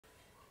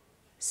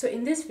So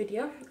in this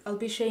video, I'll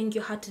be showing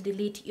you how to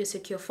delete your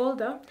secure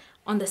folder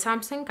on the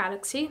Samsung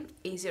Galaxy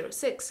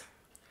A06.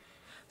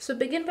 So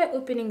begin by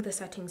opening the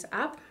Settings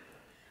app,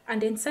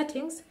 and in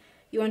Settings,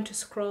 you want to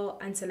scroll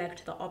and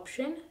select the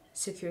option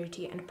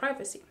Security and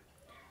Privacy.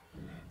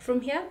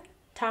 From here,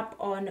 tap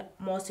on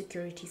More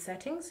Security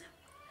Settings,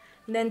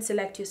 then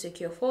select your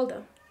secure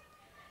folder.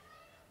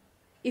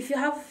 If you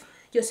have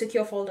your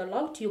secure folder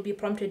locked, you'll be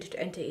prompted to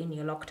enter in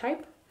your lock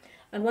type.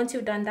 And once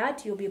you've done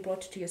that, you'll be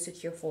brought to your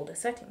secure folder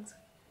settings.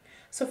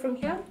 So from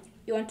here,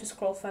 you want to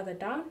scroll further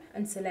down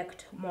and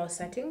select More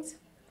Settings.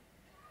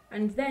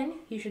 And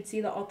then you should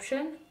see the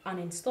option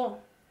Uninstall.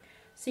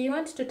 So you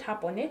want to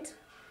tap on it,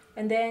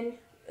 and then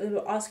it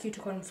will ask you to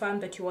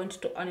confirm that you want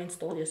to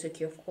uninstall your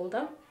secure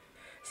folder.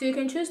 So you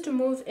can choose to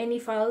move any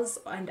files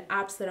and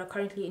apps that are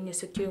currently in your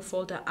secure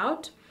folder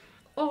out,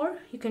 or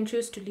you can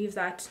choose to leave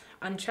that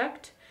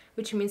unchecked,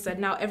 which means that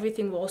now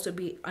everything will also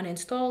be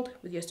uninstalled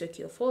with your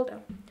secure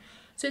folder.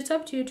 So it's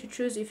up to you to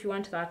choose if you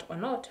want that or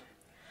not.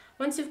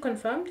 Once you've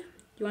confirmed,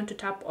 you want to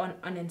tap on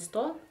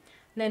Uninstall.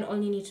 Then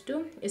all you need to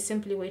do is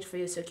simply wait for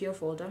your secure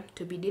folder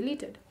to be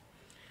deleted.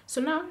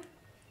 So now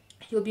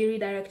you'll be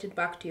redirected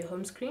back to your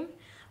home screen,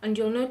 and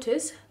you'll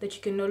notice that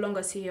you can no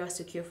longer see your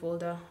secure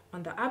folder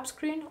on the app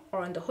screen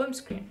or on the home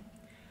screen.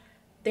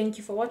 Thank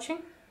you for watching.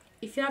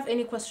 If you have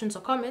any questions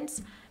or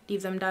comments,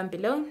 leave them down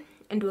below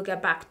and we'll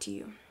get back to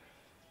you.